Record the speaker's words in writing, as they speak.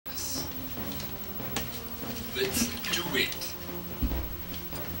Let's do it.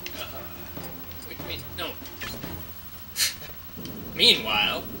 Wait, no.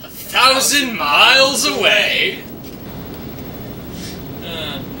 Meanwhile, 1,000 miles away.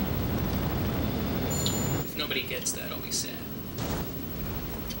 If nobody gets that, I'll be sad.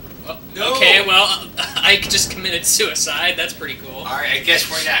 Oh, No. okay, well, I just committed suicide. That's pretty cool. Alright, I guess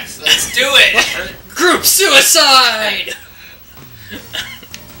we're next. Let's do it! Group suicide!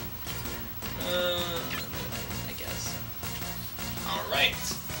 I guess. Alright.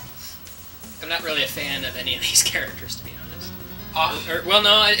 I'm not really a fan of any of these characters, to be honest. Well,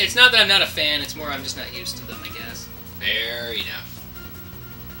 No, it's not that I'm not a fan, it's more I'm just not used to them, I guess. fair enough.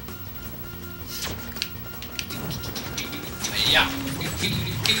 Yeah.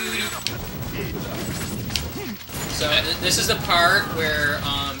 So this is the part where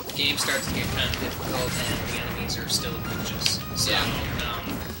game starts to get kind of difficult and the enemies are still obnoxious. So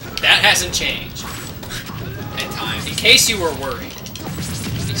that hasn't changed. At times. In case you were worried,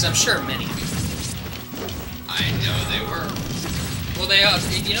 because I'm sure many of you. I know they were. Well, they are.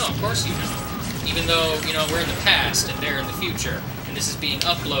 You know, of course you know. Even though we're in the past and they're in the future, and this is being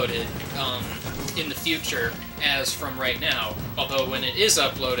uploaded in the future as from right now. Although when it is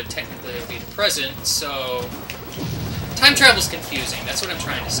uploaded, technically it'll be the present. So time travel's confusing. That's what I'm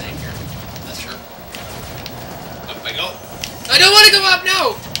trying to say here. That's true. Up I go. I don't want to go up.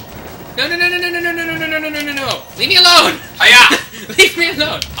 No. No. No. Leave me alone. Hiya! Leave me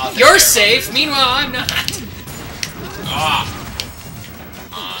alone. You're safe. Meanwhile, I'm not. Ah.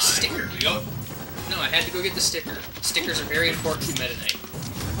 Sticker. Here we go. No, I had to go get the sticker. Stickers are very important to Meta Knight.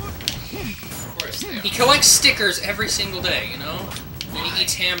 Of course they are. He collects stickers every single day, you know? And he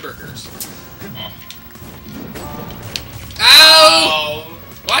eats hamburgers. Oh. Ow!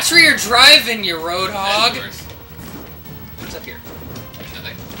 Watch where you're driving, you roadhog! What's up here?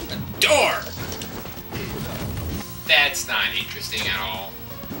 Nothing. A door! That's not interesting at all.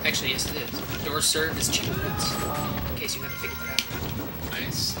 Actually, yes it is. Doors serve as checkpoints. In case you haven't figured that out. I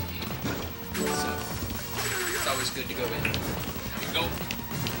see. So, it's always good to go in. There we go.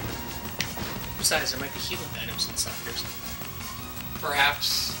 Besides, there might be healing items inside or something.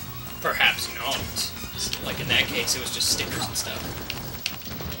 Perhaps. Perhaps not. Like in that case, it was just stickers and stuff.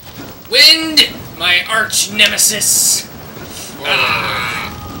 Wind! My arch nemesis! Ah!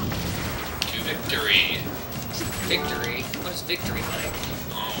 To victory. Victory? What's victory like?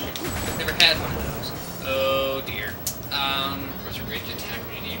 Oh. I've never had one of those. Oh dear. Where's your range attack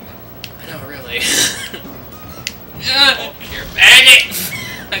when you need one? I know, really. Oh, here. Bandit!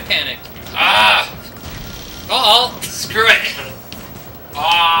 I panicked. Ah! Oh! Screw it!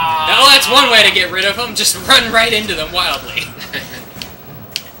 Ah! Now that's one way to get rid of them. Just run right into them wildly.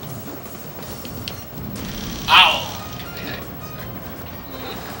 Ow! Yeah,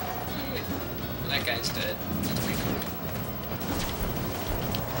 That guy's dead. That's pretty cool.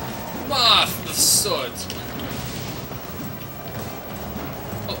 Moth the swords.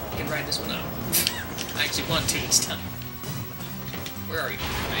 Oh, you can ride this one out. I actually want to this time. Where are you?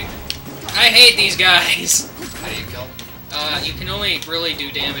 I hate these guys! How do you kill them? You can only really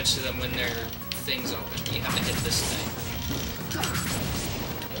do damage to them when their thing's open. You have to hit this thing.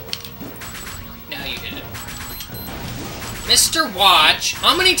 Now you hit it. Mr. Watch,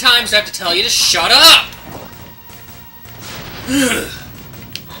 how many times do I have to tell you to shut up?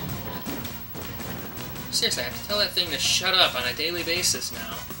 Seriously, I have to tell that thing to shut up on a daily basis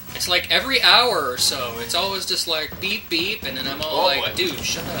now. It's like every hour or so. It's always just like beep beep, and then I'm all like, dude,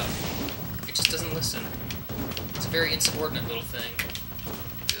 shut up. It just doesn't listen. It's a very insubordinate little thing.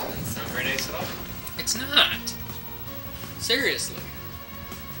 Doesn't sound very nice at all. It's not. Seriously.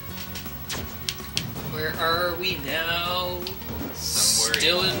 Where are we now? Somewhere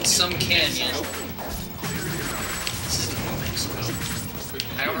Still in some canyon. This is New Mexico.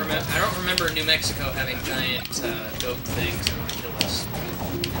 I don't remember New Mexico having giant goat things that want to kill us.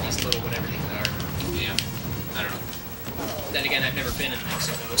 These little whatever these are. Yeah. I don't know. Then again, I've never been in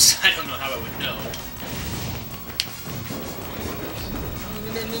Mexico, so I don't know how I would know.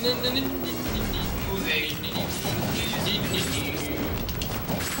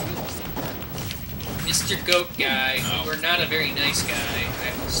 Mr. Goat Guy, you are not a very nice guy,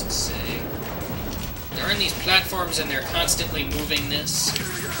 I must say. They're on these platforms and they're constantly moving this.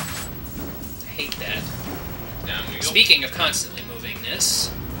 I hate that. Down we go. Speaking of constantly moving this,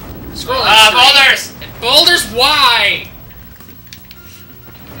 scrolling boulders! And boulders, why?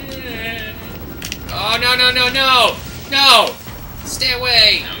 Oh, no, no, no, no! No! Stay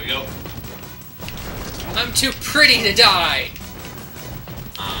away! Down we go. I'm too pretty to die!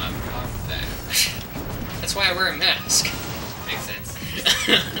 That. That's why I wear a mask. Makes sense.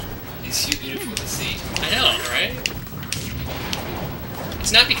 He's too beautiful to see. I know, right?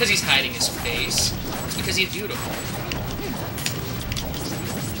 It's not because he's hiding his face. It's because he's beautiful.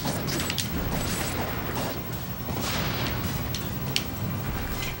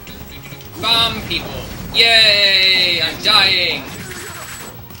 Bomb people! Yay! I'm dying!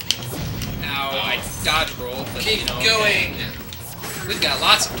 Ow, I dodge roll, but Keep you know. going! Okay. We've got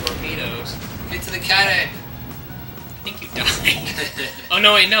lots of torpedoes. Get to the cannon! I think you died. Oh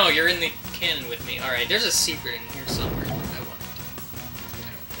no, wait, no, you're in the cannon with me. Alright, there's a secret in here somewhere. I want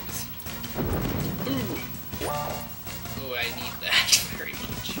it. Ooh. Oh, I need that very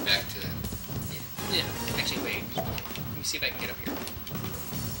much. Back to... Yeah, actually, wait. Let me see if I can get up here.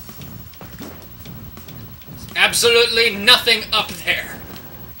 Absolutely nothing up there.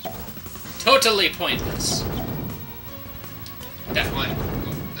 Totally pointless. That one.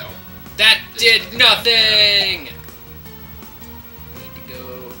 Oh, no. That did nothing! Need to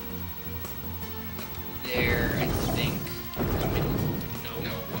go up there, I think.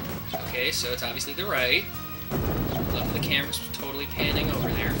 No. Okay, so it's obviously the right. Love that the camera's totally panning over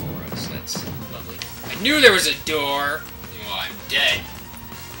there for us. That's lovely. I knew there was a door! Well, I'm dead.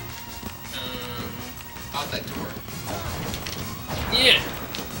 Out that door. Yeah!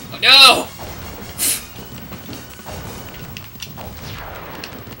 Oh no!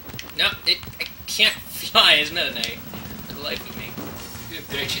 No, I can't fly as Meta Knight for the life of me. You have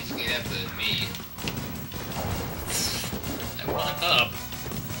better chance of getting up than me. I want up.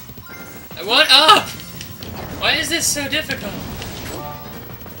 I want up! Why is this so difficult?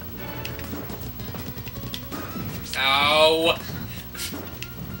 Ow!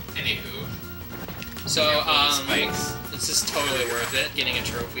 Anywho. So, spikes. this is totally worth it, getting a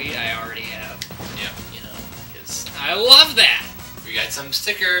trophy I already have. Yeah. You know, because I love that! We got some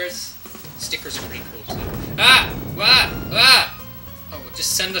stickers. Stickers are pretty cool, too. Ah! Ah! Ah! Oh, well,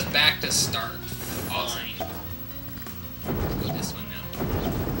 just send us back to start. Awesome. Fine. Let's go this one now.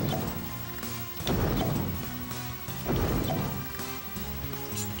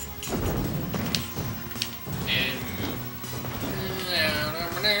 And move.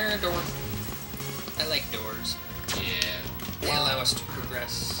 Door. I like doors. Yeah. They allow us to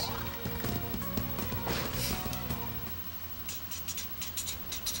progress.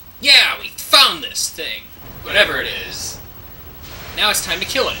 Yeah, we found this thing! Whatever it is. Now it's time to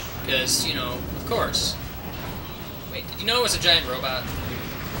kill it, because, you know, of course. Wait, did you know it was a giant robot?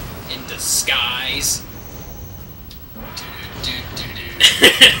 In disguise?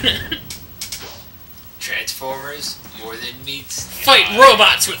 Transformers, more than meets the Fight eye.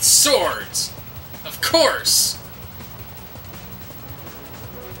 robots with swords! Of course!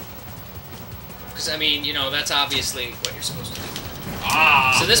 Because, I mean, you know, that's obviously what you're supposed to do.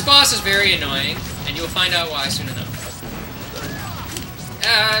 Ah! So this boss is very annoying, and you'll find out why soon enough.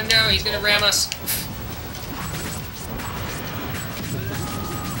 Ah, no, he's gonna ram us.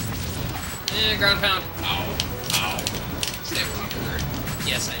 Ground pound. Ow. Ow. That would hurt.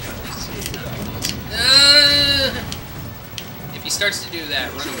 Yes, I know. If he starts to do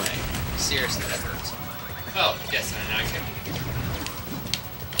that, run away. Seriously, that hurts. Oh, yes, and I can.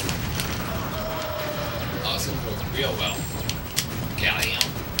 Also goes real well. Gallium.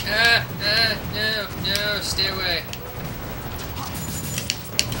 No, stay away.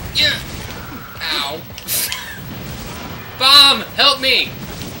 Yeah! Ow. Bomb! Help me!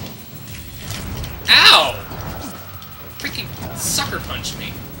 Ow! Freaking sucker punched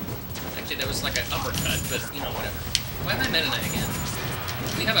me. Actually, that was like an uppercut, but, you know, whatever. Why am I Meta Knight again?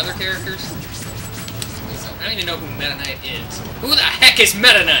 Do we have other characters? I don't even know who Meta Knight is. Who the heck is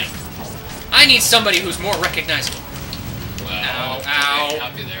Meta Knight? I need somebody who's more recognizable. Well, Ow, ow.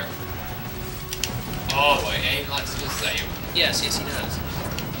 Help you there. Oh boy, and he likes to say you. Yes, he does.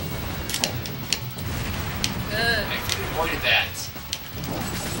 I avoided that.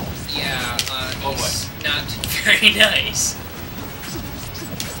 Yeah, oh it's boy. not very nice.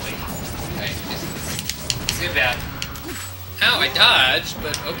 Wait. Okay, it's too bad. Ow, I dodged,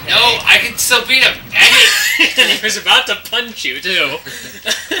 but okay. No, I can still beat him! Dang it! And he was about to punch you, too.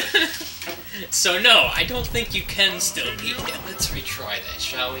 So no, I don't think you can still beat him. Let's retry that,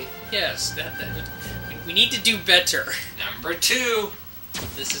 shall we? Yes, we need to do better. Number 2.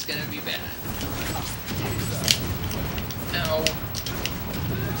 This is gonna be bad. Ow.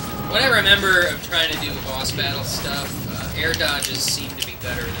 What I remember of trying to do boss battle stuff, air dodges seem to be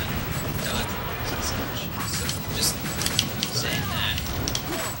better than dodge rolls and such. So, just saying that.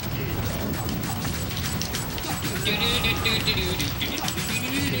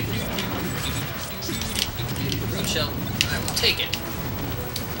 Road shell. I will take it.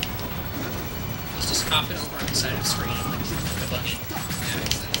 He's just hopping over on the side of the screen like a bunny. Yeah,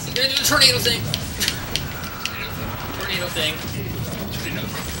 makes sense. He's gonna do the tornado thing. Tornado thing.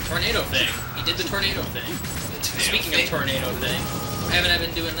 Tornado thing. He did the tornado thing. Speaking of tornado thing, why haven't I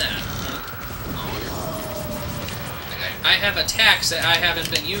been doing that? Huh? I have attacks that I haven't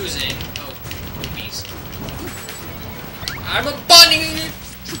been using. Oh, beast. I'm a bunny!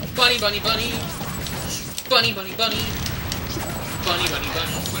 Bunny, bunny, bunny. Bunny, bunny, bunny. Bunny, bunny,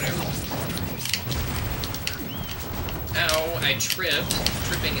 bunny. Whatever. Ow, I tripped.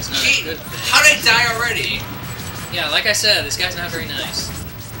 Tripping is not a good thing. How did I die already? Yeah, like I said, this guy's not very nice.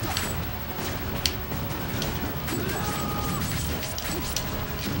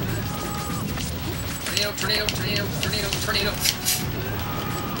 Tornado, tornado, tornado, tornado, tornado.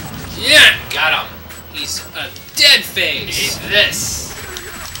 Yeah! Got him. He's a dead face. He's this.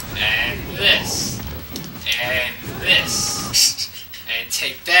 And this. And this. And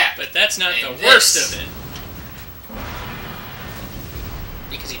take that. But that's not and the worst this. of it.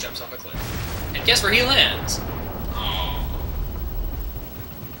 Because he jumps off a cliff. And guess where he lands? Oh.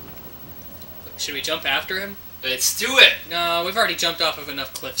 Should we jump after him? Let's do it. No, we've already jumped off of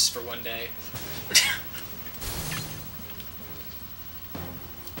enough cliffs for one day.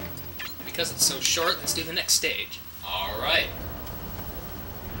 Because it's so short, let's do the next stage. Alright.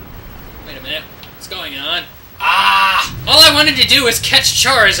 Wait a minute. What's going on? Ah! All I wanted to do was catch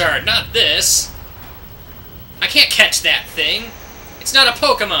Charizard, not this. I can't catch that thing. It's not a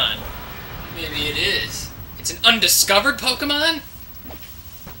Pokemon. Maybe it is. It's an undiscovered Pokemon?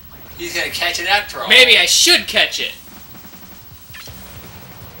 He's gonna catch it after all. Maybe I should catch it.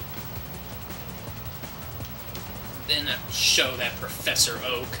 Then I'll show that Professor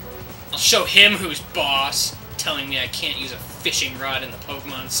Oak. I'll show him who's boss, telling me I can't use a fishing rod in the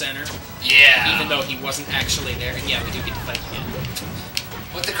Pokemon Center. Yeah. Even though he wasn't actually there. And yeah, we do get to fight again.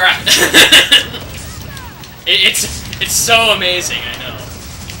 What the crap? It's so amazing, I know.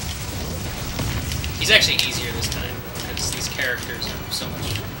 He's actually easier this time, because these characters are so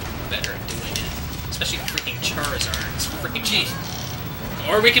much better at doing it. Especially freaking Charizard. It's freaking cheap.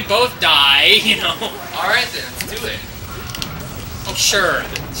 Or we could both die, you know. Alright then, let's do it. Oh sure,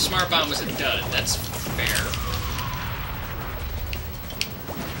 the Smart Bomb was a dud. That's fair.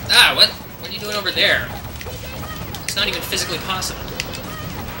 Ah, what are you doing over there? It's not even physically possible.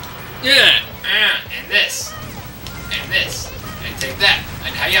 Yeah! And this. And this. And take that.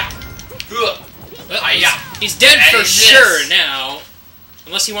 And hiya. Well, Hiya. he's dead And for this. sure now.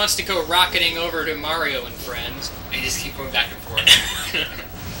 Unless he wants to go rocketing over to Mario and friends. And just keep going back and forth.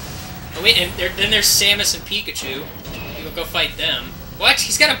 Oh wait, and then there's Samus and Pikachu. We'll go fight them. What?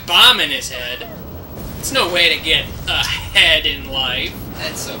 He's got a bomb in his head. It's no way to get ahead in life.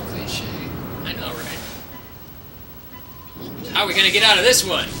 That's so cliche. I know, right? How are we gonna get out of this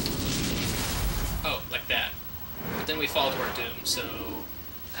one? Oh, like that. But then we fall to our doom, so...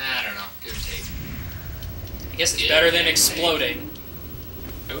 I don't know. Give or take. I guess it's better than exploding.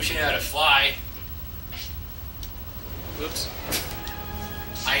 I wish I knew how to fly. Whoops.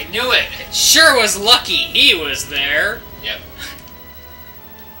 I knew it! Sure was lucky he was there. Yep.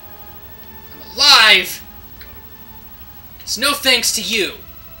 I'm alive! It's no thanks to you.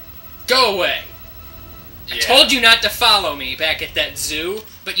 Go away. Yeah. I told you not to follow me back at that zoo,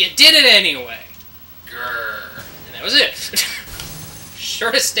 but you did it anyway. Grrr. And that was it.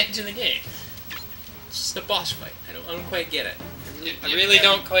 Shortest stage in the game. It's just a boss fight. I don't quite get it. I really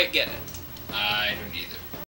don't quite get it.